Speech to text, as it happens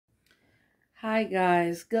Hi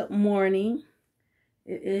guys, good morning.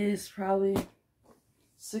 It is probably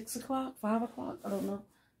 6 o'clock, 5 o'clock, I don't know.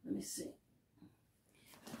 Let me see.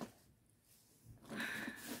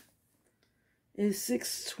 It's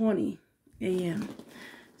 6:20 a.m.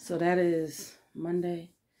 So that is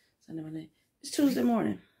Monday, Sunday, Monday. It's Tuesday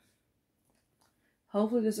morning.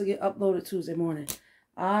 Hopefully this will get uploaded Tuesday morning.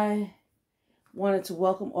 I wanted to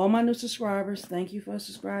welcome all my new subscribers. Thank you for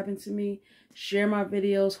subscribing to me. Share my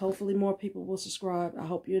videos. Hopefully more people will subscribe. I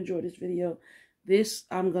hope you enjoyed this video. This,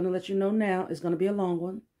 I'm going to let you know now, is going to be a long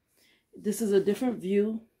one. This is a different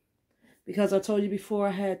view because I told you before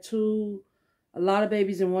I had a lot of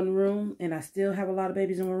babies in one room, and I still have a lot of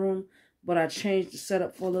babies in one room, but I changed the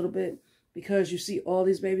setup for a little bit because you see all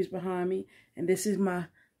these babies behind me, and this is my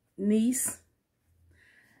niece,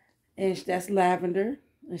 and that's Lavender.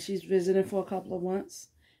 And she's visiting for a couple of months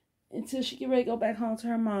until she get ready to go back home to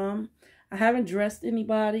her mom. I haven't dressed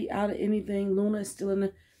anybody out of anything. Luna is still in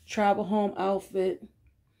the travel home outfit.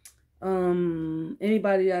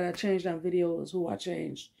 Anybody that I changed on video is who I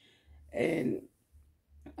changed. And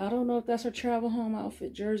I don't know if that's her travel home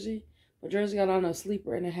outfit, Jersey. But Jersey got on a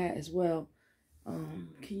sleeper and a hat as well. Can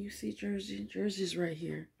you see Jersey? Jersey's right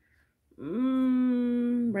here.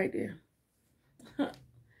 Right there.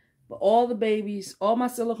 But all the babies, all my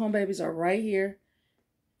silicone babies are right here.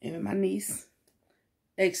 And my niece.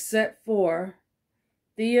 Except for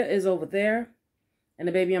Thea is over there. And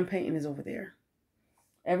the baby I'm painting is over there.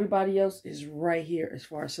 Everybody else is right here as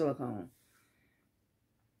far as silicone.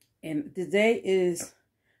 And today is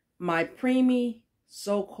my preemie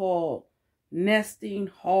so-called nesting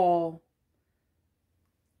haul.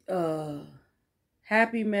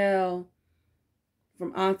 Happy Mail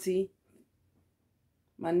from Auntie.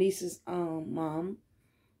 My niece's mom,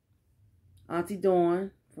 Auntie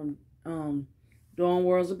Dawn from Dawn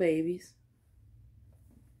Worlds of Babies.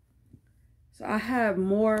 So I have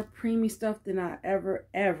more preemie stuff than I ever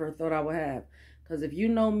thought I would have. Because if you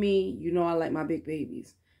know me, you know I like my big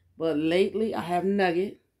babies. But lately I have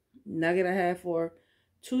Nugget. Nugget I had for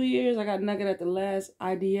 2 years. I got Nugget at the last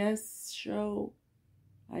IDS show.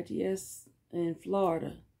 IDS in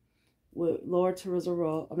Florida. With Laura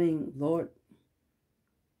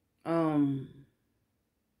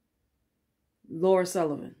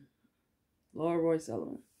Laura Roy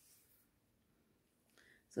Sullivan.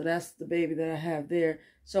 So that's the baby that I have there.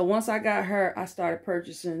 So once I got her, I started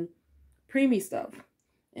purchasing preemie stuff.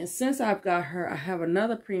 And since I've got her, I have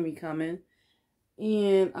another preemie coming.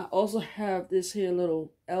 And I also have this here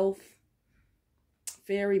little elf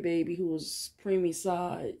fairy baby who was preemie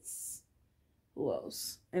size. Who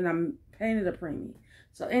else? And I'm painted a preemie.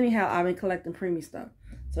 So anyhow, I've been collecting preemie stuff.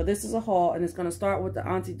 So this is a haul, and it's going to start with the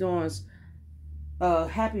Auntie Dawn's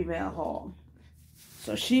Happy Mail haul.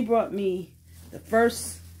 So she brought me the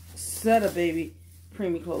first set of baby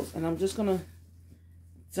preemie clothes, and I'm just going to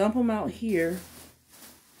dump them out here.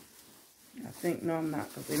 I think, no, I'm not,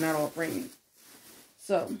 because they're not all preemie.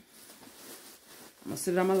 So I'm going to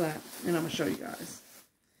sit it on my lap, and I'm going to show you guys.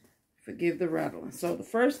 Forgive the rattling. So the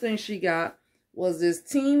first thing she got was this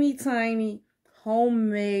teeny tiny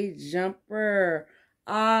homemade jumper.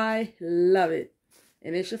 I love it.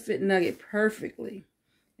 And it should fit Nugget perfectly.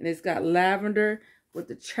 And it's got lavender with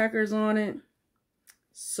the checkers on it.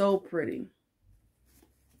 So pretty.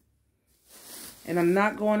 And I'm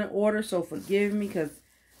not going in order, so forgive me because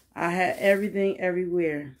I had everything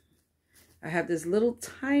everywhere. I have this little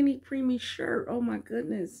tiny preemie shirt. Oh my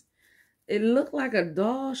goodness. It looked like a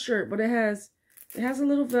doll shirt, but it has a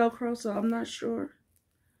little Velcro, so I'm not sure.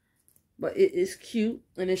 But it is cute,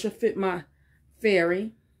 and it should fit my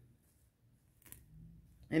fairy.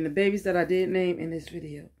 And the babies that I did name in this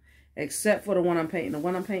video. Except for the one I'm painting. The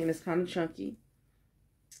one I'm painting is kind of chunky.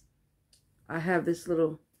 I have this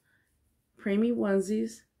little preemie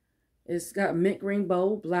onesies. It's got mint green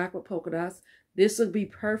bow, black with polka dots. This would be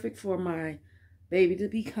perfect for my baby to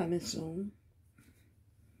be coming soon.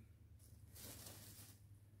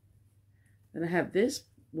 Then I have this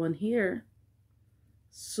one here.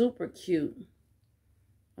 Super cute.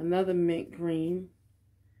 Another mint green.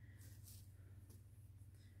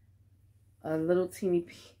 A little teeny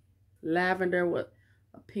lavender with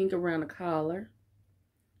a pink around the collar.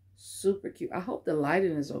 Super cute. I hope the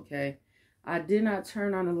lighting is okay. I did not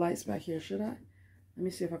turn on the lights back here, should I? Let me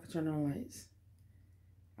see if I can turn on the lights.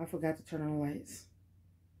 I forgot to turn on the lights.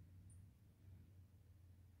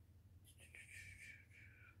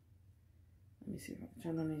 Let me see if I can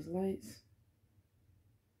turn on these lights.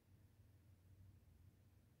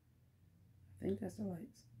 I think that's the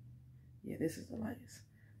lights. Yeah, this is the lights.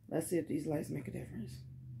 Let's see if these lights make a difference.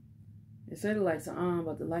 It said the lights are on,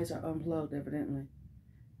 but the lights are unplugged evidently.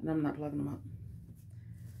 And I'm not plugging them up.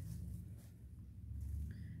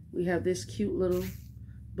 We have this cute little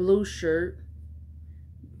blue shirt.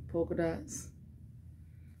 Polka dots.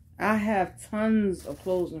 I have tons of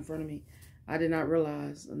clothes in front of me. I did not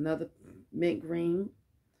realize. Another mint green.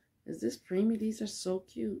 Is this preemie? These are so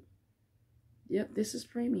cute. Yep, this is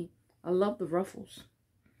preemie. I love the ruffles.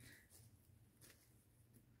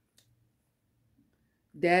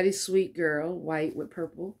 Daddy's Sweet Girl, white with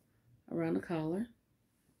purple around the collar.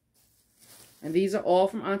 And these are all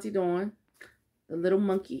from Auntie Dawn. The little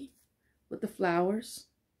monkey with the flowers.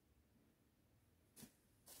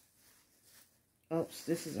 Oops,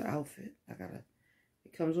 this is an outfit.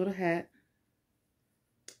 It comes with a hat.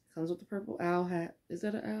 It comes with the purple owl hat. Is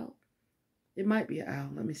that an owl? It might be an owl.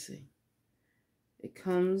 Let me see. It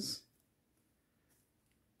comes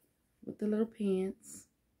with the little pants.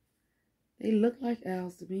 They look like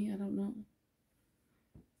owls to me. I don't know.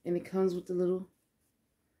 And it comes with the little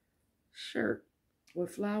shirt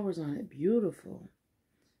with flowers on it. Beautiful.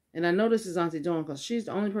 And I know this is Auntie Dawn because she's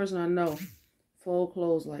the only person I know fold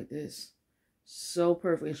clothes like this. So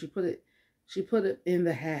perfect. And she put it in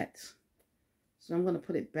the hat. So I'm going to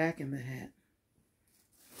put it back in the hat.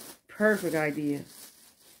 Perfect idea.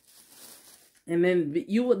 And then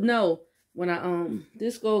you would know when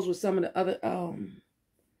this goes with some of the other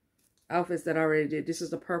outfits that I already did. This is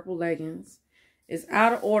the purple leggings. It's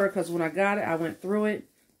out of order because when I got it, I went through it,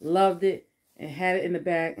 loved it, and had it in the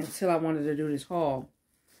bag until I wanted to do this haul.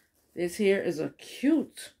 This here is a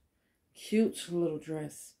cute, cute little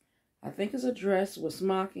dress. I think it's a dress with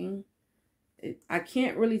smocking. I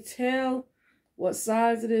can't really tell what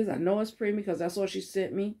size it is. I know it's preemie because that's what she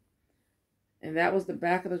sent me. And that was the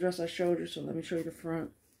back of the dress I showed you. So let me show you the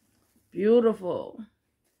front. Beautiful.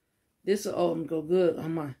 This will go good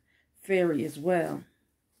on my fairy as well.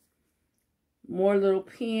 More little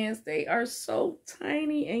pants. They are so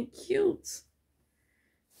tiny and cute.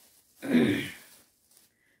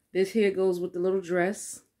 This here goes with the little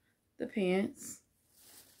dress. The pants.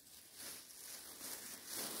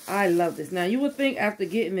 I love this. Now, you would think after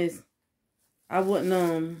getting this, I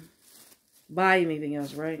wouldn't buy anything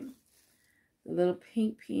else, right? The little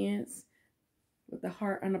pink pants with the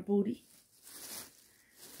heart on the booty.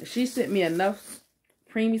 And she sent me enough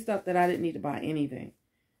preemie stuff that I didn't need to buy anything.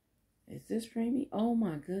 Is this preemie? Oh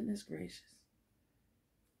my goodness gracious.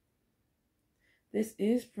 This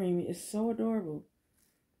is preemie. It's so adorable.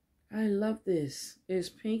 I love this. It's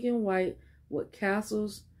pink and white with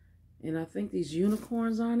castles and I think these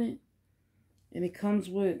unicorns on it. And it comes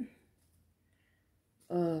with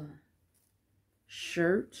a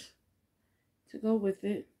shirt to go with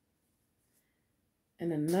it.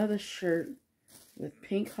 And another shirt with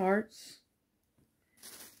pink hearts.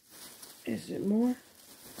 Is it more?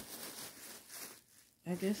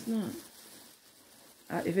 I guess not.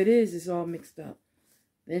 If it is, it's all mixed up.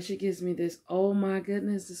 Then she gives me this, oh my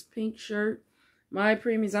goodness, this pink shirt. My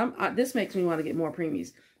preemies, this makes me want to get more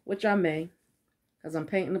preemies, which I may. Because I'm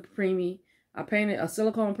painting a preemie. I painted a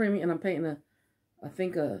silicone preemie and I'm painting I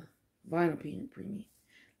think a vinyl preemie.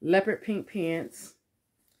 Leopard pink pants.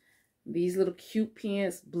 These little cute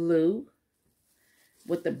pants, blue.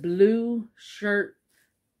 With the blue shirt.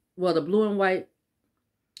 Well, the blue and white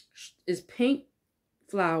is pink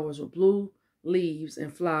flowers with blue leaves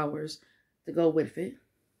and flowers to go with it.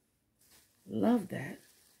 Love that.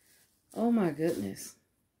 Oh my goodness.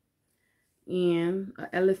 And an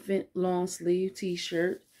elephant long sleeve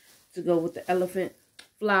t-shirt to go with the elephant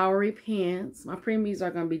flowery pants. My preemies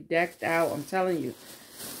are going to be decked out, I'm telling you.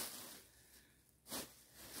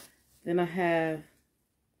 Then I have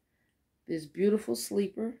this beautiful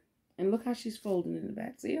sleeper. And look how she's folding in the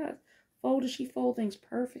back. See how folded? She folds things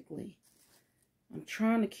perfectly. I'm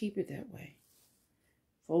trying to keep it that way.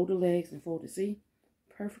 Fold the legs and fold it. See?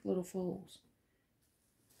 Perfect little folds.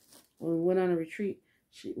 When we went on a retreat,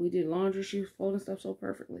 we did laundry. She was folding stuff so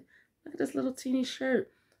perfectly. Look at this little teeny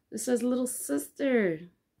shirt. It says little sister.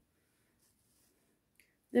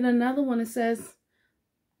 Then another one, it says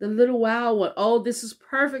the little wow one. Oh, this is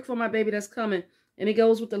perfect for my baby that's coming. And it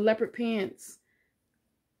goes with the leopard pants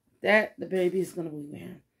that the baby is going to be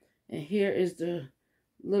wearing. And here is the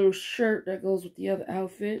little shirt that goes with the other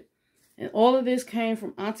outfit. And all of this came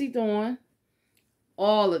from Auntie Dawn.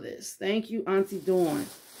 All of this. Thank you, Auntie Dawn.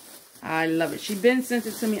 I love it. She been sent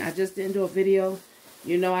it to me. I just didn't do a video.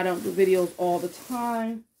 You know I don't do videos all the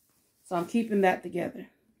time. So I'm keeping that together.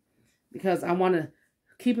 Because I want to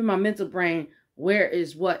keep in my mental brain where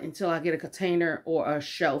is what until I get a container or a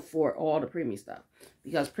shelf for all the preemie stuff.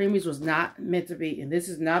 Because preemies was not meant to be. And this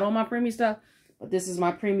is not all my preemie stuff. But this is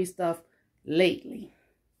my preemie stuff lately.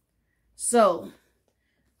 So,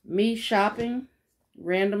 me shopping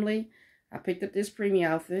randomly. I picked up this preemie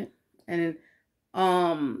outfit. And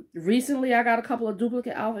recently I got a couple of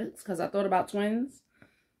duplicate outfits because I thought about twins.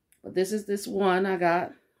 But this is this one I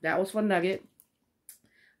got. That was for Nugget.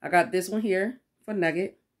 I got this one here for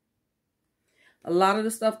Nugget. A lot of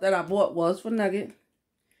the stuff that I bought was for Nugget.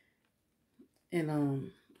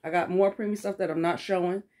 And I got more preemie stuff that I'm not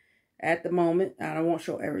showing at the moment. And I won't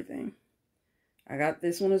show everything. I got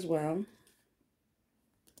this one as well.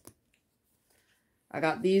 I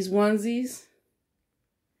got these onesies.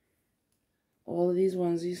 All of these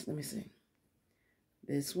onesies. Let me see.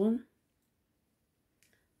 This one.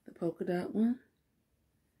 The polka dot one.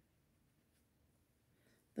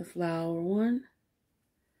 The flower one.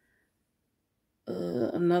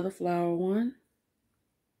 Another flower one.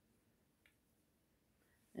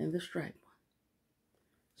 And the stripe one.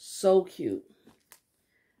 So cute.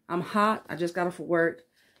 I'm hot. I just got off of work.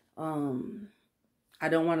 I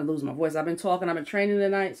don't want to lose my voice. I've been talking. I've been training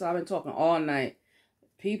tonight, so I've been talking all night.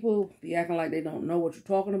 People be acting like they don't know what you're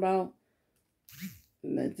talking about.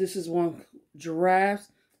 This is one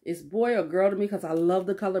giraffes. It's boy or girl to me because I love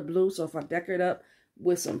the color blue. So if I decorate up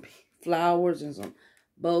with some flowers and some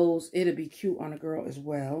bows, it'll be cute on a girl as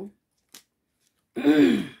well.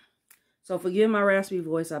 So forgive my raspy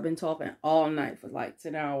voice. I've been talking all night for like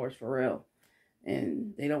 10 hours for real.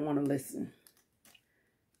 And they don't want to listen.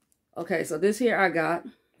 Okay, so this here I got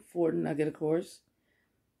for Nugget, of course.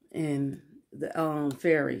 And the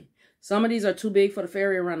fairy. Some of these are too big for the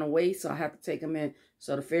fairy around the waist, so I have to take them in.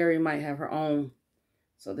 So the fairy might have her own.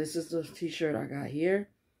 So this is the t-shirt I got here.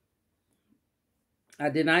 I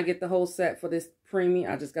did not get the whole set for this preemie.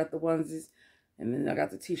 I just got the onesies. And then I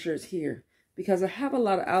got the t-shirts here. Because I have a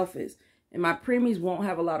lot of outfits. And my preemies won't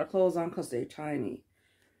have a lot of clothes on because they're tiny.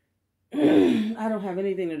 I don't have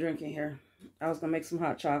anything to drink in here. I was going to make some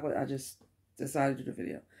hot chocolate. I just decided to do the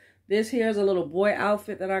video. This here is a little boy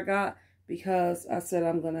outfit that I got because I said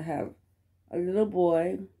I'm going to have a little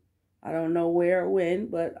boy. I don't know where or when,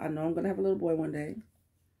 but I know I'm going to have a little boy one day.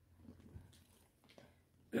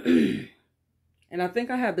 And I think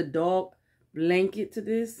I have the dog blanket to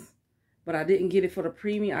this, but I didn't get it for the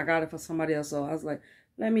preemie. I got it for somebody else. So I was like,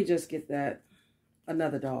 let me just get that,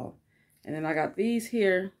 another dog. And then I got these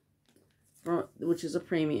here, which is a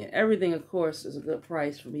preemie. Everything, of course, is a good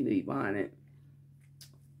price for me to be buying it.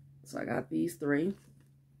 So I got these three.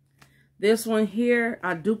 This one here,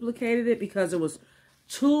 I duplicated it because it was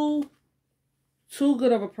too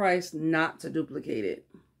good of a price not to duplicate it.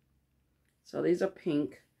 So these are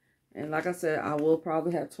pink. And like I said, I will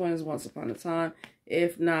probably have twins once upon a time.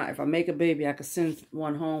 If not, if I make a baby, I could send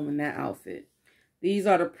one home in that outfit. These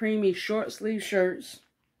are the preemie short sleeve shirts.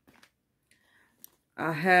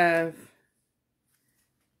 I have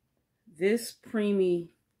this preemie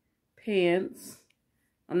pants.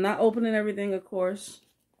 I'm not opening everything, of course.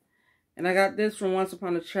 And I got this from Once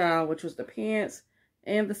Upon a Child, which was the pants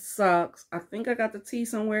and the socks. I think I got the tee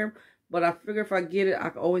somewhere, but I figure if I get it, I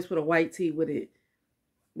can always put a white tee with it.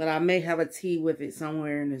 But I may have a tee with it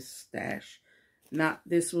somewhere in this stash. Not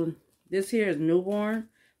this one. This here is newborn,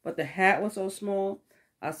 but the hat was so small,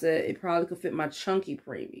 I said it probably could fit my chunky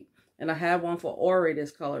preemie. And I have one for Ori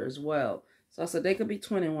this color as well. So I said they could be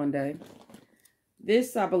twinning one day.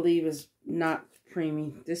 This, I believe, is not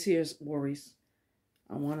preemie. This here is Ori's.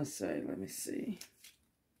 I want to say, let me see.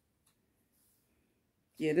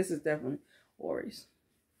 Yeah, this is definitely Ori's.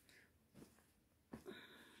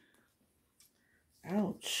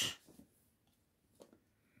 Ouch.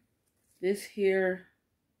 This here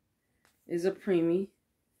is a preemie.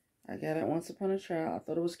 I got it Once Upon a Child. I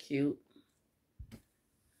thought it was cute.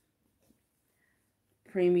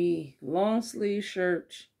 Preemie long sleeve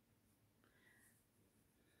shirt.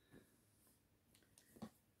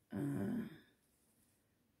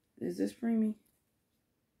 Is this preemie?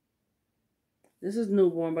 This is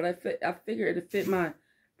newborn, but I figured it fit my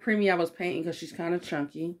preemie I was painting because she's kind of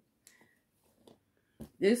chunky.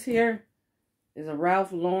 This here is a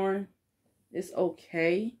Ralph Lauren. It's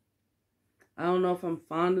okay. I don't know if I'm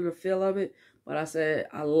fond of the feel of it, but I said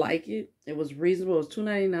I like it. It was reasonable. It was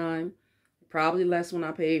 $2.99. Probably less when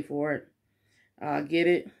I paid for it. I'll get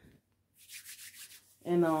it.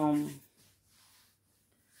 And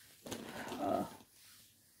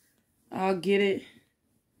I'll get it.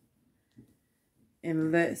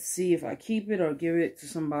 And let's see if I keep it or give it to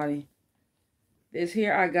somebody. This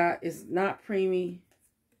here I got is not preemie.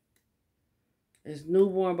 It's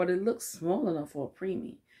newborn, but it looks small enough for a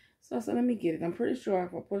preemie. So I said, let me get it. I'm pretty sure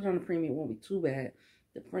if I put it on the preemie, it won't be too bad.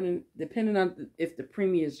 Depending on if the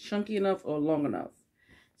preemie is chunky enough or long enough.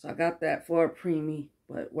 So I got that for a preemie.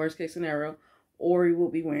 But worst case scenario, Ori will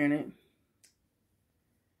be wearing it.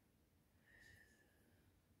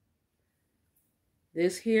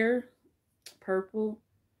 This here, purple,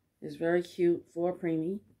 is very cute for a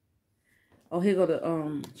preemie. Oh, here go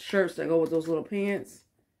the shirts that go with those little pants.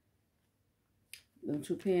 Them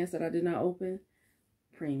 2 pants that I did not open.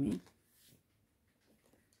 Preemie.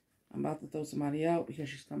 I'm about to throw somebody out because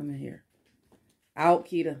she's coming in here. Out,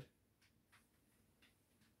 Keita.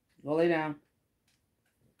 Go lay down.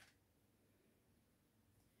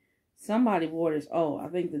 Somebody wore this. Oh, I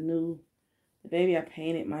think the baby I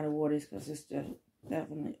painted might have wore this because it's just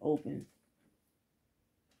definitely open.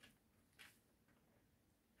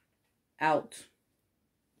 Out.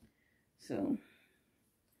 So,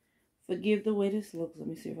 forgive the way this looks. Let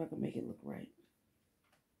me see if I can make it look right.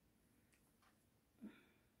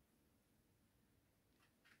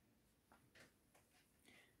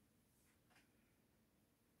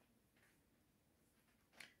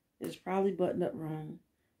 It's probably buttoned up wrong,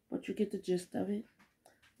 but you get the gist of it.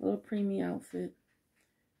 Little preemie outfit.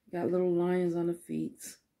 Got little lions on the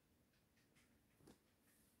feet.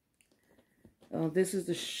 This is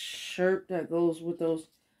the shirt that goes with those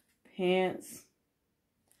pants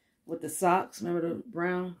with the socks. Remember the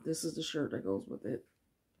brown? This is the shirt that goes with it.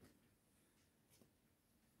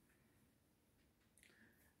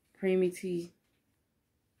 Preemie tee.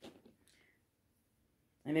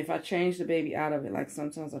 And if I change the baby out of it, like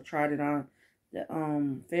sometimes I tried it on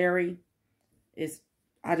the ferry,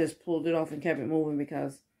 I just pulled it off and kept it moving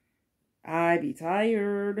because I be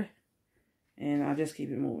tired. And I just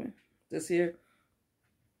keep it moving. This here,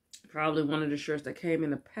 probably one of the shirts that came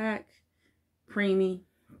in the pack. Preemie,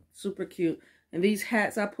 super cute. And these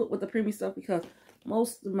hats I put with the preemie stuff because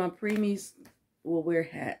most of my preemies will wear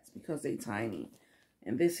hats because they tiny.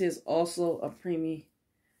 And this is also a preemie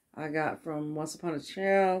I got from Once Upon a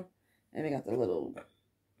Child. And they got the little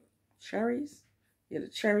cherries. Yeah, the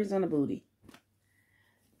cherries on the booty.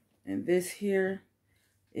 And this here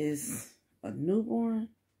is a newborn.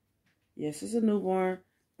 Yes, it's a newborn.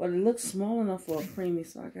 But it looks small enough for a preemie,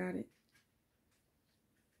 so I got it.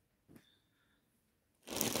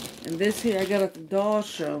 And this here I got at the doll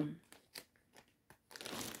show.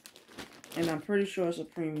 And I'm pretty sure it's a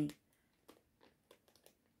preemie.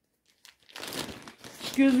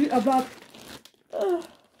 Excuse me about...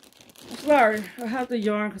 sorry, I have to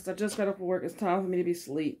yarn because I just got up for work. It's time for me to be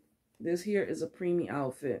asleep. This here is a preemie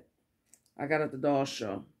outfit I got at the doll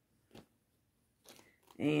show.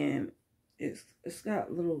 And it's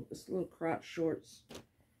got little crotch shorts.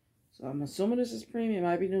 So I'm assuming this is preemie. It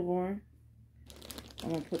might be newborn. I'm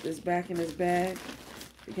going to put this back in this bag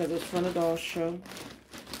because it's from the doll show.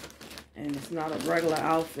 And it's not a regular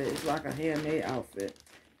outfit. It's like a handmade outfit.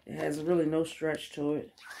 It has really no stretch to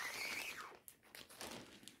it.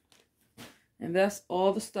 And that's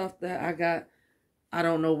all the stuff that I got. I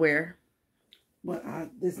don't know where. But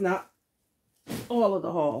it's not all of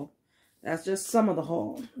the haul. That's just some of the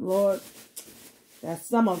haul. Lord, that's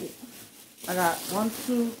some of it. I got 1,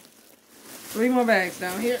 2, 3 more bags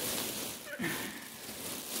down here.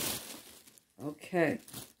 Okay.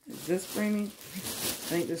 Is this preemie?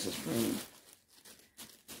 I think this is preemie.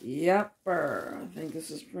 Yepper. I think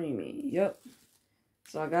this is preemie. Yep.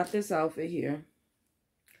 So I got this outfit here.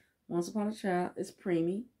 Once Upon a Child. It's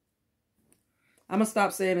preemie. I'm going to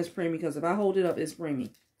stop saying it's preemie because if I hold it up, it's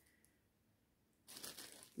preemie.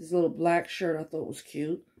 This little black shirt I thought was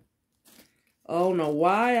cute. I don't know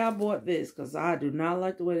why I bought this because I do not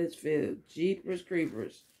like the way this fits. Jeepers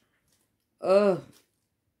creepers.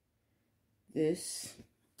 This.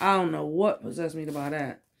 I don't know what possessed me to buy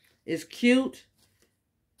that. It's cute.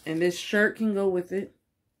 And this shirt can go with it.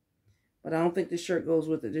 But I don't think this shirt goes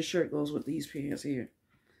with it. This shirt goes with these pants here.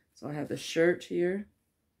 So I have the shirt here.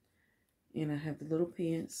 And I have the little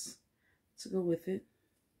pants to go with it.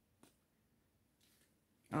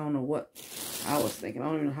 I don't know what I was thinking. I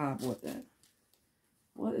don't even know how I bought that.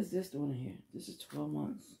 What is this doing here? This is 12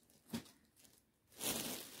 months.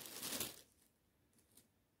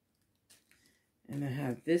 And I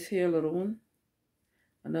have this here little one.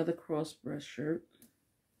 Another cross breast shirt.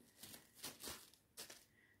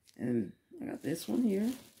 And I got this one here.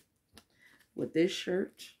 With this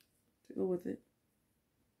shirt to go with it.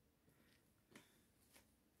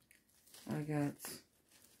 I got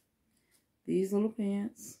these little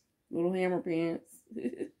pants. Little hammer pants.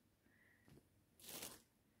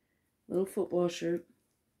 Little football shirt.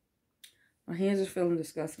 My hands are feeling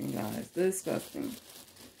disgusting, guys. Disgusting.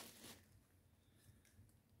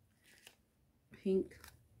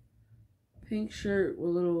 Pink shirt with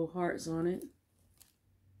little hearts on it.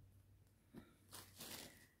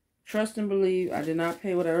 Trust and believe. I did not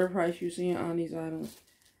pay whatever price you see on these items.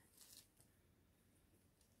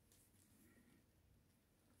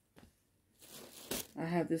 I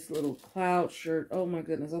have this little cloud shirt. Oh my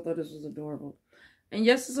goodness, I thought this was adorable. And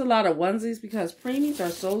yes, there's a lot of onesies because preemies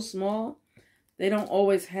are so small. They don't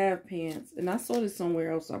always have pants. And I saw this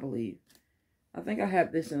somewhere else, I believe. I think I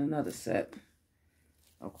have this in another set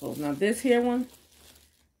of clothes. Now this here one,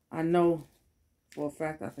 I know for a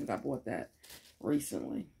fact I think I bought that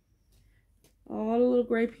recently. All the little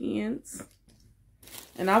gray pants.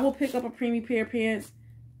 And I will pick up a preemie pair of pants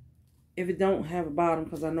if it don't have a bottom,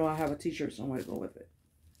 because I know I have a t-shirt somewhere to go with it.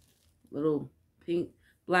 Little pink,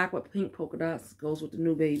 black with pink polka dots goes with the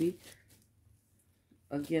new baby.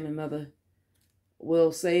 Again, another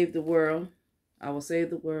will save the world. I will save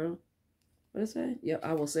the world. What is that? Yep,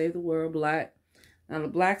 I will save the world. Black. Now the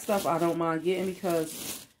black stuff I don't mind getting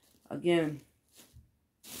because, again,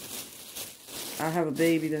 I have a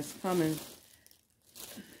baby that's coming.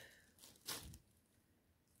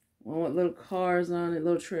 One with little cars on it,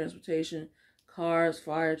 little transportation. Cars,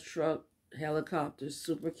 fire truck, helicopters,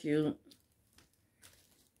 super cute.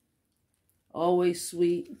 Always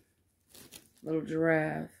sweet. Little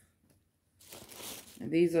giraffe.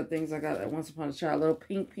 And these are things I got at Once Upon a Child. Little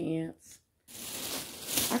pink pants.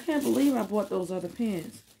 I can't believe I bought those other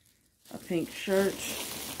pants. A pink shirt.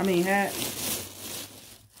 I mean hat.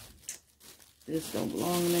 This don't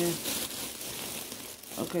belong in there.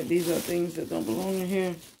 Okay, these are things that don't belong in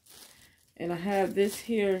here. And I have this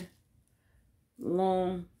here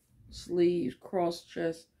long sleeves, cross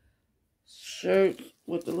chest shirt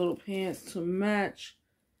with the little pants to match.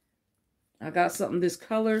 I got something this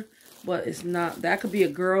color, but it's not. That could be a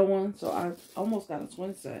girl one, so I almost got a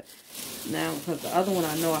twin set now because the other one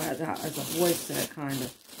I know I had as a boy set, kind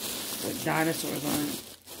of, with dinosaurs on it.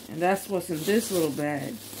 And that's what's in this little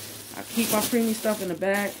bag. I keep my preemie stuff in the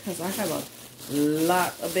bag because I have a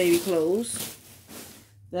lot of baby clothes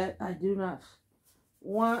that I do not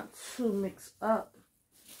want to mix up.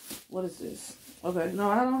 What is this? Okay, no,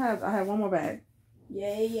 I don't have. I have one more bag.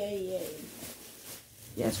 Yay, yay, yay.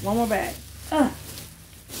 Yes, one more bag.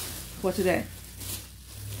 For today.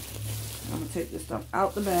 I'm going to take this stuff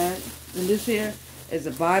out the bag. And this here is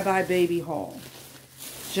a Bye Bye Baby haul.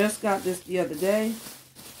 Just got this the other day.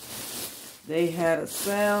 They had a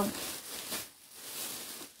sale.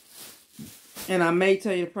 And I may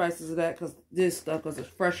tell you the prices of that because this stuff was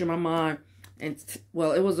fresh in my mind. And,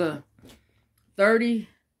 well, it was a 30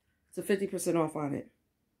 to 50% off on it.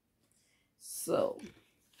 So,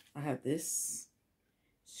 I have this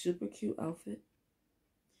super cute outfit.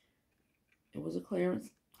 It was a clearance.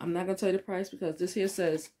 I'm not going to tell you the price because this here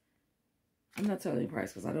says, I'm not telling you the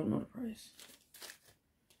price because I don't know the price.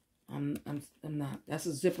 I'm not. That's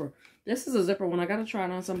a zipper. This is a zipper when I got to try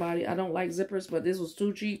it on somebody. I don't like zippers, but this was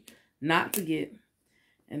too cheap not to get.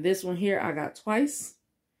 And this one here I got twice.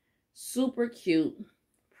 Super cute.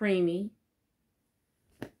 Preemie.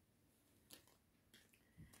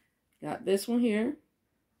 Got this one here.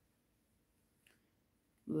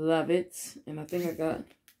 Love it. And I think I got,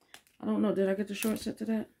 I don't know, did I get the short set to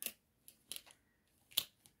that?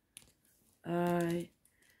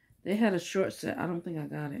 They had a short set. I don't think I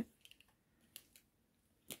got it.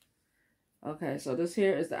 Okay, so this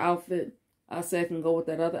here is the outfit. I said I can go with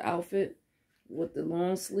that other outfit with the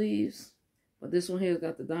long sleeves. But this one here has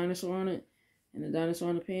got the dinosaur on it. And the dinosaur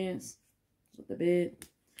on the pants. With the bed.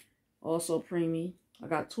 Also preemie. I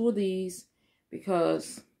got two of these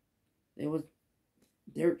because they was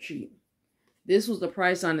dirt cheap. This was the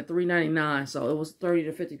price on it, $3.99. So it was 30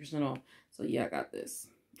 to 50% off. So yeah, I got this.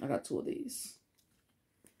 I got two of these.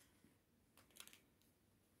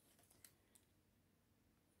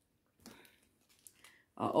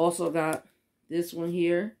 I also got this one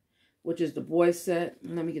here, which is the boy set.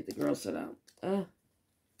 Let me get the girl set out.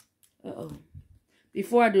 Uh-oh.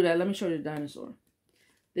 Before I do that, let me show you the dinosaur.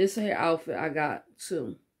 This here outfit, I got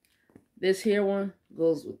two. This here one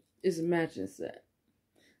goes with, is a matching set.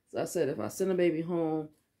 So I said if I send a baby home,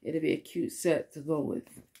 it'll be a cute set to go with.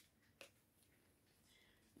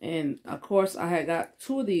 And of course, I had got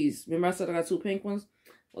two of these. Remember I said I got two pink ones?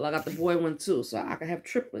 Well, I got the boy one too. So I could have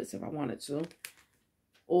triplets if I wanted to.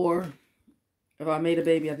 Or if I made a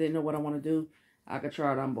baby, I didn't know what I want to do, I could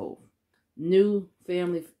try it on both. New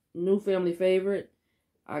family favorite.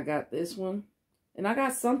 I got this one. And I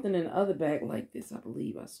got something in the other bag like this, I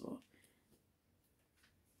believe I saw.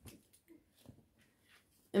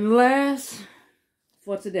 And last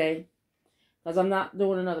for today, because I'm not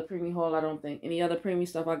doing another preemie haul, I don't think. Any other preemie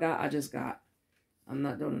stuff I got, I just got. I'm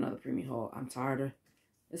not doing another preemie haul. I'm tired of,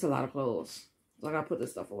 it's a lot of clothes. So I got to put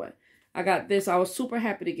this stuff away. I got this. I was super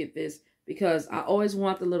happy to get this because I always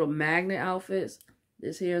want the little magnet outfits.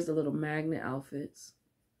 This here is the little magnet outfits.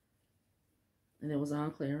 And it was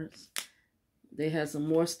on clearance. They had some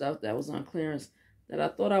more stuff that was on clearance that I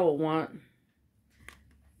thought I would want.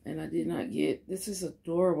 And I did not get. This is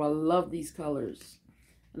adorable. I love these colors.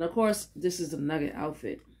 And of course, this is a nugget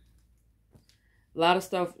outfit. A lot of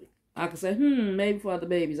stuff I could say, maybe for other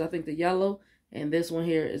babies. I think the yellow and this one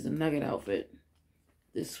here is a nugget outfit.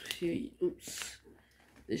 This here, oops.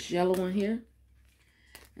 This yellow one here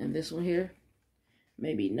and this one here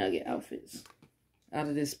may be nugget outfits out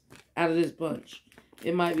of this bunch.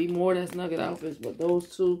 It might be more that's nugget outfits, but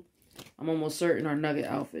those two I'm almost certain are nugget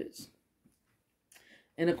outfits.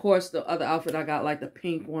 And of course, the other outfit I got, like the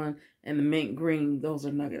pink one and the mint green, those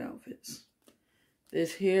are nugget outfits.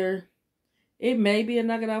 This here, it may be a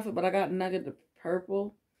nugget outfit, but I got nugget the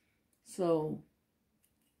purple. So,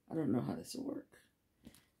 I don't know how this will work.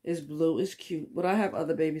 It's blue, it's cute, but I have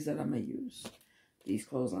other babies that I may use these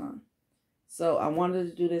clothes on. So, I wanted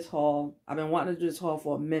to do this haul. I've been wanting to do this haul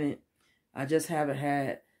for a minute. I just haven't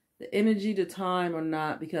had the energy, the time, or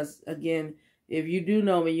not, because, again, if you do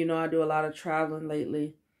know me, you know I do a lot of traveling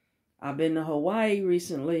lately. I've been to Hawaii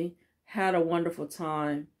recently. Had a wonderful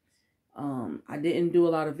time. I didn't do a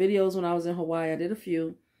lot of videos when I was in Hawaii. I did a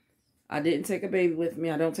few. I didn't take a baby with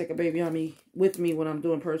me. I don't take a baby with me when I'm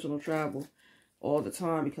doing personal travel all the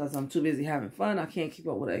time because I'm too busy having fun. I can't keep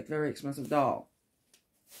up with a very expensive dog.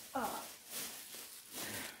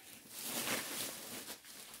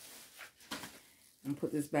 And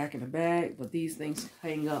put this back in the bag, but these things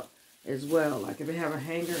hang up as well. Like if they have a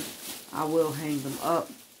hanger, I will hang them up.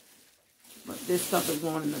 But this stuff is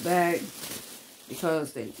going in the bag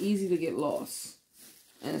because they're easy to get lost.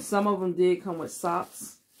 And some of them did come with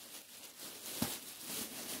socks.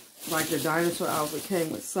 Like the dinosaur outfit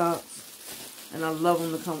came with socks. And I love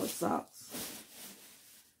them to come with socks.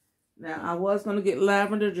 Now, I was going to get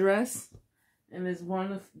lavender dress. And this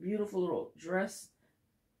one beautiful little dress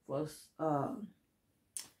for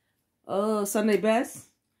Sunday best.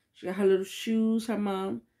 She got her little shoes her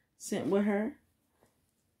mom sent with her.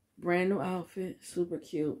 Brand new outfit. Super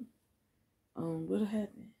cute. What'll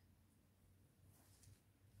happen?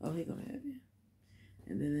 Oh, he gonna have it.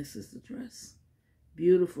 And then this is the dress.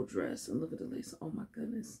 Beautiful dress. And look at the lace. Oh my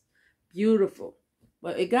goodness. Beautiful.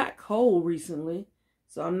 But it got cold recently.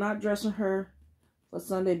 So I'm not dressing her for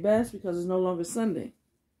Sunday best because it's no longer Sunday.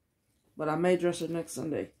 But I may dress her next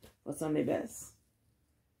Sunday for Sunday best.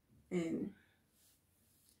 And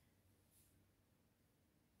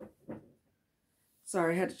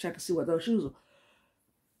sorry, I had to check and see what those shoes were.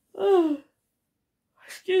 Oh,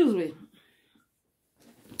 excuse me.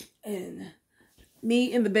 And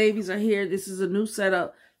me and the babies are here. This is a new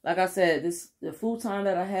setup. Like I said, this the futon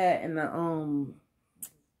that I had in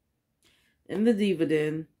the diva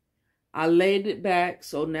den. I laid it back,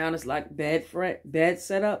 so now it's like bed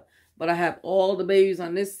setup. But I have all the babies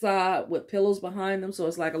on this side with pillows behind them, so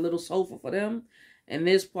it's like a little sofa for them. And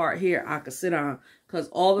this part here I could sit on because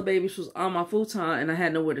all the babies was on my futon and I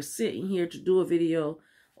had nowhere to sit in here to do a video.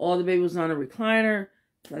 All the babies was on a recliner,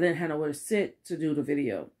 so I didn't have nowhere to sit to do the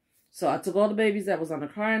video. So I took all the babies that was on the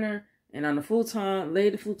recliner and on the futon,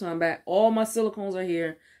 laid the futon back. All my silicones are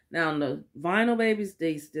here. Now the vinyl babies,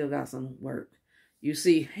 they still got some work. You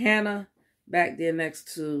see Hannah back there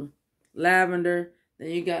next to Lavender. Then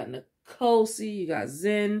you got Nkosi, you got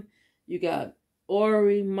Zen, you got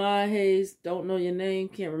Ori, Mahes, don't know your name,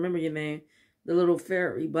 can't remember your name. The little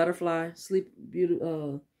fairy butterfly, sleep beauty,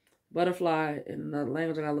 butterfly, in another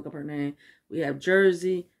language, I gotta look up her name. We have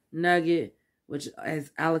Jersey, Nugget, which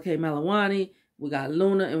is Alake Malawani. We got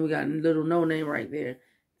Luna, and we got little no name right there.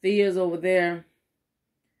 Thea's over there,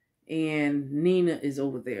 and Nina is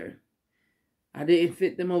over there. I didn't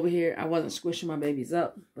fit them over here. I wasn't squishing my babies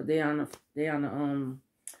up, but they on the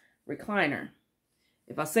recliner.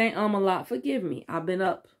 If I say a lot, forgive me. I've been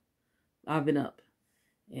up. And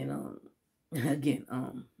again,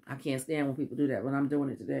 I can't stand when people do that, but I'm doing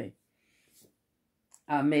it today.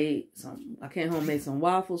 I came home, made some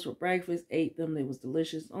waffles for breakfast, ate them. They was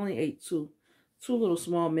delicious. Only ate two little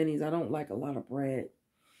small minis. I don't like a lot of bread.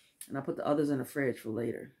 And I put the others in the fridge for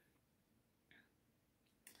later.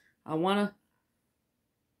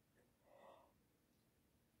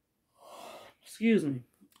 Excuse me.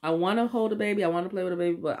 I want to hold a baby. I want to play with a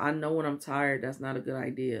baby, but I know when I'm tired, that's not a good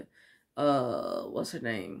idea. What's her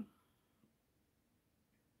name?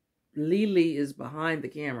 Lily is behind the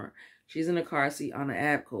camera. She's in a car seat on an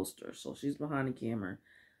ab coaster, so she's behind the camera.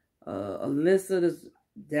 Alyssa is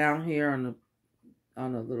down here on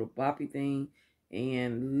the little boppy thing,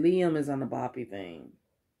 and Liam is on the boppy thing.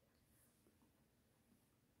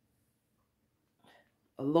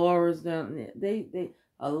 Laura's down there.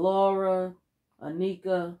 Laura,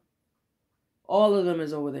 Anika, all of them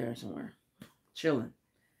is over there somewhere, chilling.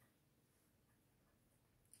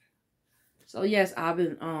 So yes, I've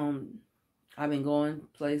been going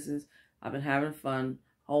places. I've been having fun.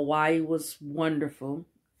 Hawaii was wonderful.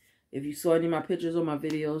 If you saw any of my pictures or my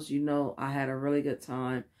videos, you know I had a really good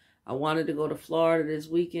time. I wanted to go to Florida this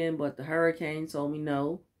weekend, but the hurricane told me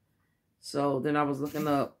no. So then I was looking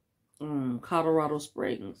up Colorado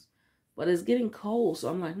Springs. But it's getting cold, so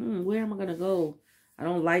I'm like, where am I going to go? I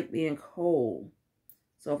don't like being cold.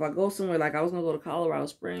 So if I go somewhere, like I was going to go to Colorado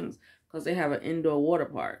Springs because they have an indoor water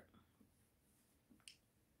park.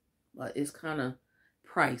 But it's kind of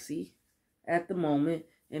pricey at the moment.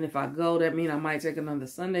 And if I go, that means I might take another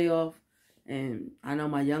Sunday off. And I know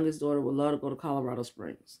my youngest daughter would love to go to Colorado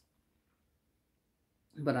Springs.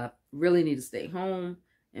 But I really need to stay home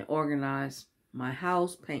and organize my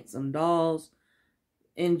house, paint some dolls,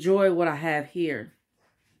 enjoy what I have here.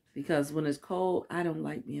 Because when it's cold, I don't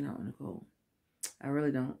like being out in the cold. I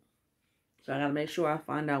really don't. So I got to make sure I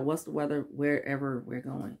find out what's the weather wherever we're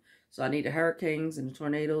going. So I need the hurricanes and the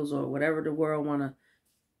tornadoes or whatever the world want to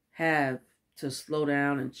have to slow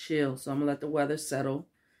down and chill. So I'm going to let the weather settle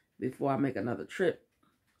before I make another trip.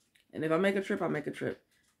 And if I make a trip, I make a trip.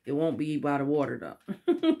 It won't be by the water,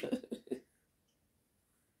 though.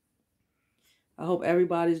 I hope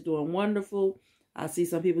everybody's doing wonderful. I see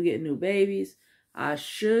some people getting new babies. I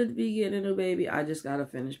should be getting a new baby. I just got to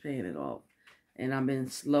finish paying it off. And I've been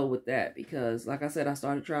slow with that because, like I said, I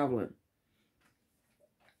started traveling.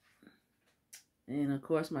 And, of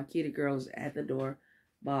course, my kitty girl is at the door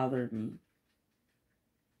bothering me.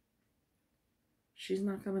 She's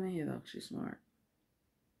not coming in here, though. She's smart.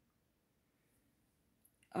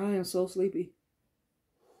 I am so sleepy.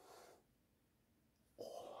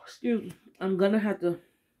 Excuse me. I'm going to have to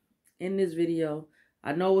end this video.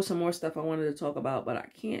 I know there's some more stuff I wanted to talk about, but I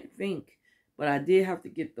can't think. But I did have to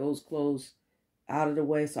get those clothes out of the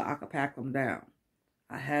way so I could pack them down.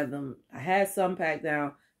 I had some packed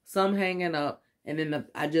down, some hanging up, and then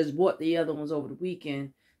I just bought the other ones over the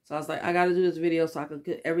weekend. So I was like, I got to do this video so I could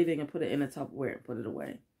get everything and put it in a Tupperware and put it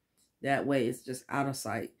away. That way it's just out of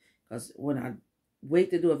sight. Because when I wait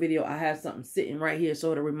to do a video, I have something sitting right here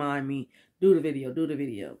so to remind me, do the video, do the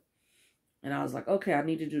video. And I was like, okay, I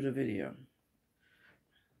need to do the video.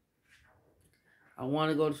 I want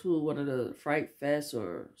to go to one of the Fright Fest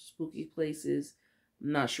or spooky places.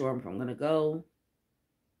 I'm not sure if I'm going to go.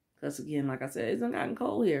 Because again, like I said, it's gotten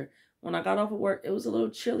cold here. When I got off of work, it was a little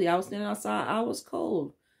chilly. I was standing outside. I was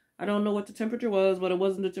cold. I don't know what the temperature was, but it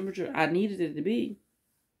wasn't the temperature I needed it to be.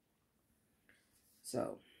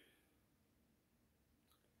 So,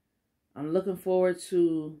 I'm looking forward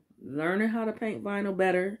to learning how to paint vinyl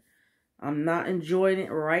better. I'm not enjoying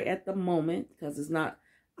it right at the moment because it's not,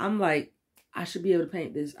 I'm like, I should be able to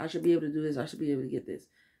paint this. I should be able to do this. I should be able to get this.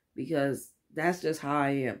 Because that's just how I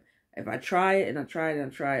am. If I try it and I try it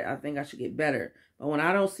and I try it, I think I should get better. But when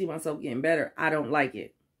I don't see myself getting better, I don't like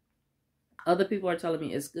it. Other people are telling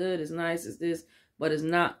me it's good, it's nice, it's this, but it's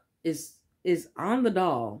not. It's on the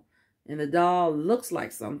doll, and the doll looks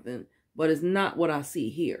like something, but it's not what I see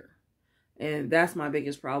here. And that's my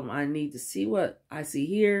biggest problem. I need to see what I see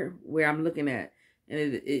here, where I'm looking at.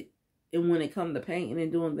 And and when it comes to painting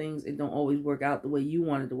and doing things, it don't always work out the way you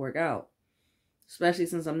want it to work out. Especially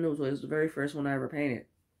since I'm new, so it was the very first one I ever painted.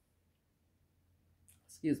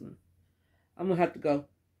 Excuse me. I'm going to have to go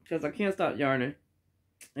because I can't stop yarning.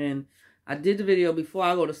 And I did the video before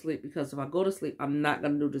I go to sleep because if I go to sleep, I'm not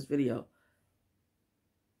going to do this video.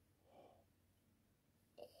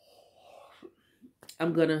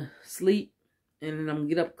 I'm going to sleep and then I'm going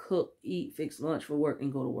to get up, cook, eat, fix lunch for work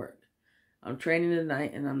and go to work. I'm training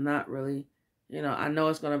tonight and I'm not really, you know, I know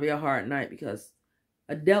it's going to be a hard night because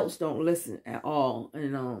adults don't listen at all.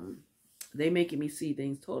 And they making me see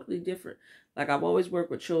things totally different. Like I've always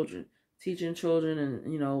worked with children, teaching children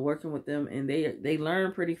and, you know, working with them. And they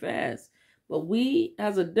learn pretty fast. But we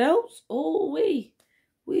as adults, we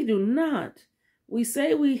do not. We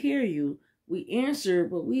say we hear you. We answer,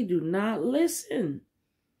 but we do not listen.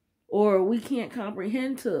 Or we can't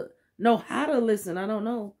comprehend to know how to listen. I don't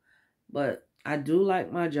know. But I do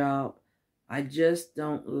like my job. I just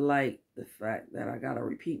don't like the fact that I got to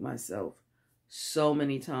repeat myself so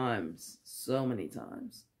many times. So many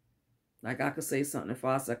times. Like I could say something and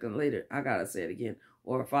 5 seconds later, I got to say it again.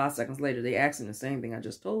 Or 5 seconds later, they asking the same thing I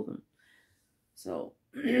just told them. So,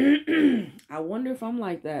 I wonder if I'm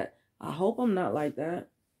like that. I hope I'm not like that.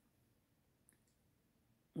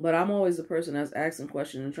 But I'm always the person that's asking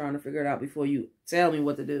questions and trying to figure it out before you tell me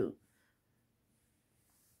what to do.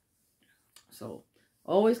 So,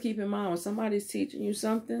 always keep in mind when somebody's teaching you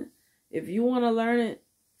something, if you want to learn it,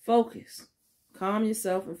 focus. Calm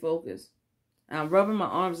yourself and focus. I'm rubbing my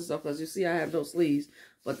arms and stuff because you see I have those sleeves.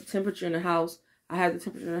 But the temperature in the house, I have the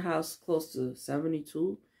temperature in the house close to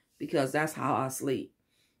 72 because that's how I sleep.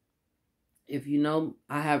 If you know,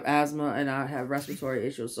 I have asthma and I have respiratory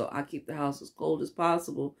issues, so I keep the house as cold as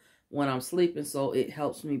possible when I'm sleeping, so it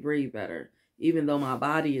helps me breathe better. Even though my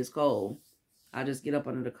body is cold, I just get up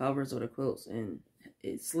under the covers or the quilts and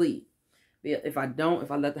sleep. If I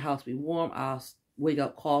let the house be warm, I'll wake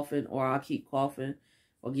up coughing, or I'll keep coughing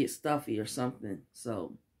or get stuffy or something.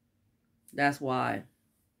 So that's why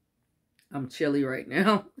I'm chilly right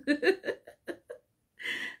now.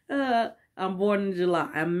 I'm born in July.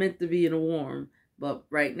 I'm meant to be in the warm. But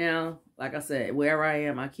right now, like I said, where I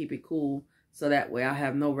am, I keep it cool. So that way I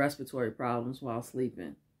have no respiratory problems while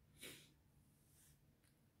sleeping.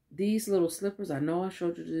 These little slippers, I know I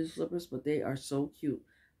showed you these slippers, but they are so cute.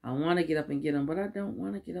 I want to get up and get them, but I don't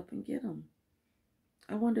want to get up and get them.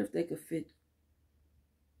 I wonder if they could fit.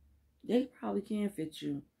 They probably can fit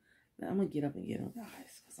you. But I'm going to get up and get them,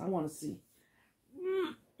 guys, because I want to see.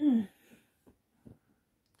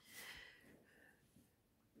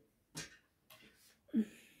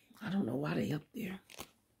 I don't know why they up there.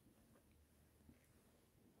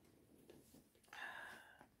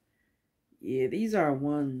 Yeah, these are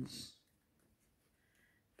ones.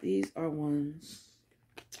 These are ones.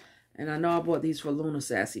 And I know I bought these for Luna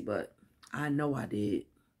Sassy, but I know I did.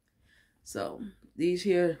 So, these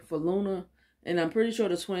here for Luna. And I'm pretty sure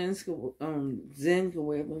the twins, Zen can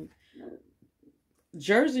wear them.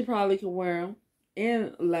 Jersey probably can wear them.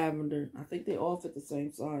 And Lavender. I think they all fit the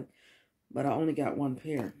same size. But I only got one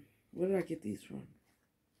pair. Where did I get these from?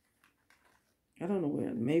 I don't know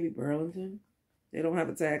where. Maybe Burlington. They don't have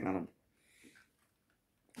a tag on them.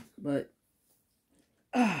 But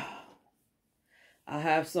I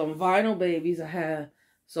have some vinyl babies. I have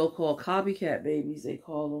so-called copycat babies, they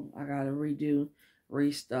call them. I gotta redo,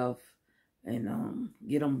 restuff, and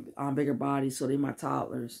get them on bigger bodies, so they're my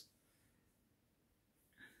toddlers.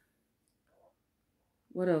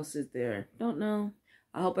 What else is there? Don't know.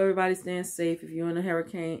 I hope everybody's staying safe. If you're in a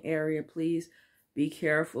hurricane area, please be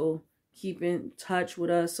careful. Keep in touch with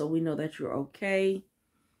us so we know that you're okay.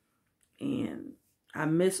 And I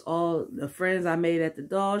miss all the friends I made at the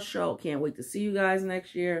doll show. Can't wait to see you guys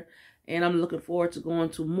next year. And I'm looking forward to going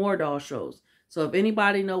to more doll shows. So if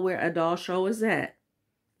anybody know where a doll show is at,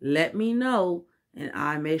 let me know and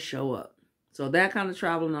I may show up. So that kind of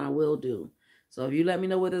traveling I will do. So if you let me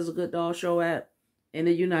know where there's a good doll show at, in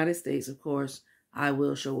the United States, of course, I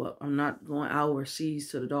will show up. I'm not going overseas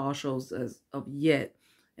to the doll shows as of yet.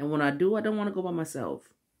 And when I do, I don't want to go by myself.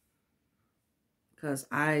 Because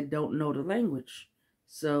I don't know the language.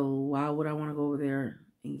 So why would I want to go over there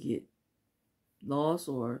and get lost?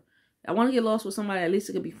 Or I want to get lost with somebody. At least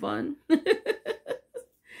it could be fun.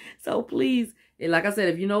 So please, like I said,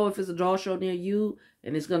 if you know if it's a doll show near you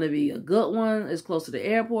and it's going to be a good one, it's close to the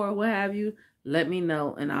airport, what have you, let me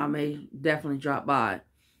know and I may definitely drop by.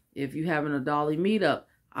 If you're having a dolly meetup,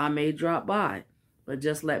 I may drop by. But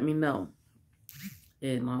just let me know.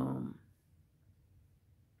 And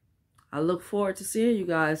I look forward to seeing you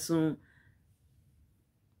guys soon.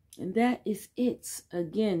 And that is it.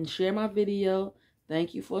 Again, share my video.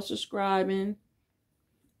 Thank you for subscribing.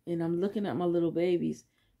 And I'm looking at my little babies.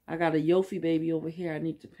 I got a Yofi baby over here I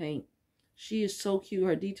need to paint. She is so cute.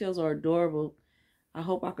 Her details are adorable. I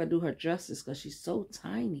hope I can do her justice because she's so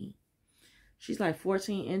tiny. She's like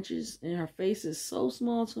 14 inches and her face is so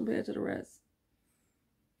small compared to the rest.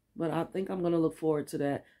 But I think I'm going to look forward to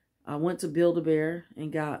that. I went to Build-A-Bear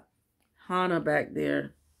and got Hannah back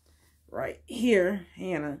there. Right here,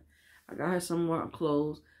 Hannah. I got her some more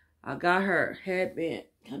clothes. I got her headband.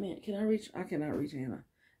 Come in. Can I reach? I cannot reach Hannah.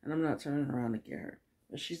 And I'm not turning around to get her.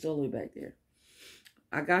 But she's all the way back there.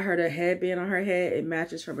 I got her the headband on her head. It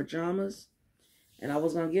matches her pajamas. And I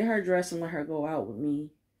was going to get her dressed and let her go out with me.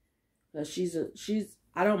 Because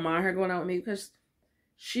I don't mind her going out with me because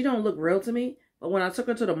she don't look real to me. But when I took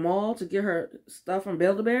her to the mall to get her stuff from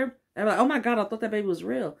Build-A-Bear, they're like, oh my God, I thought that baby was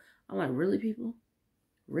real. I'm like, really, people?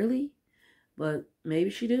 Really? But maybe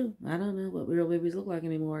she do. I don't know what real babies look like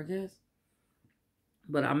anymore, I guess.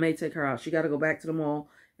 But I may take her out. She got to go back to the mall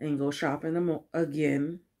and go shopping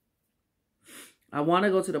again. I want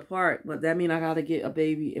to go to the park, but that means I got to get a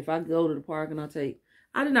baby. If I go to the park and I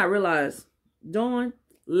did not realize, Dawn,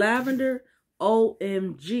 Lavender,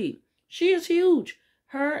 OMG. She is huge.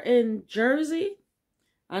 Her in Jersey,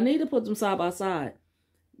 I need to put them side by side.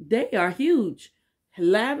 They are huge.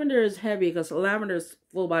 Lavender is heavy because Lavender is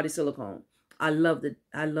full body silicone. I love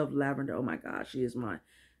Lavender. Oh my God, she is mine.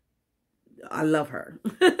 I love her.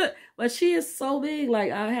 But she is so big.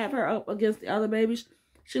 Like I have her up against the other babies.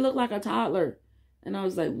 She looked like a toddler. And I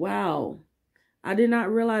was like, wow. I did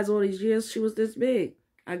not realize all these years she was this big.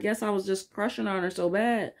 I guess I was just crushing on her so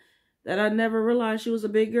bad that I never realized she was a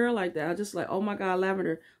big girl like that. I just like, oh my God,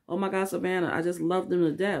 Lavender. Oh my God, Savannah. I just loved them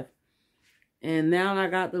to death. And now I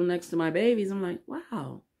got them next to my babies. I'm like,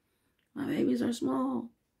 wow, my babies are small.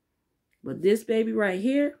 But this baby right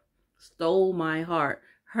here stole my heart.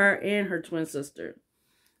 Her and her twin sister.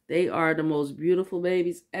 They are the most beautiful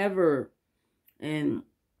babies ever. And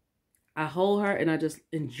I hold her and I just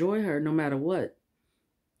enjoy her no matter what.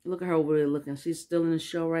 Look at her over there looking. She's still in the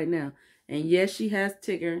show right now. And yes, she has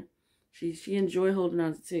Tigger. She enjoy holding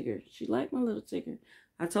on to Tigger. She like my little Tigger.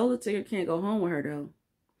 I told her Tigger can't go home with her though.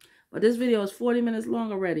 But this video is 40 minutes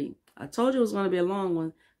long already. I told you it was going to be a long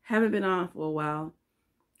one. Haven't been on for a while.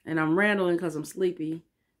 And I'm rambling because I'm sleepy.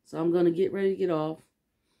 So I'm going to get ready to get off.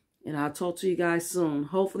 And I'll talk to you guys soon.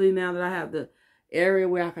 Hopefully now that I have the area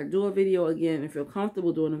where I can do a video again and feel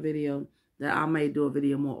comfortable doing a video, that I may do a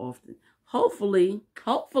video more often. Hopefully,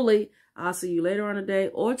 I'll see you later on the day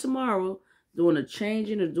or tomorrow doing a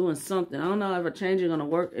changing or doing something. I don't know if a changing going to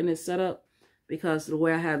work in this setup because the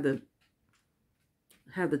way I have the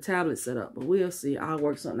tablet set up. But we'll see. I'll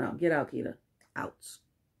work something out. Get out, Keita. Out.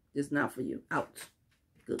 It's not for you. Out.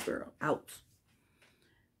 Good girl. Out.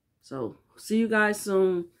 So, see you guys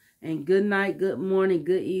soon. And good night, good morning,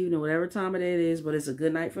 good evening, whatever time of day it is. But it's a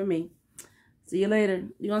good night for me. See you later.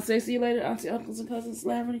 You gonna say see you later, auntie, uncles, and cousins,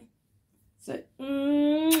 Laverty? Say,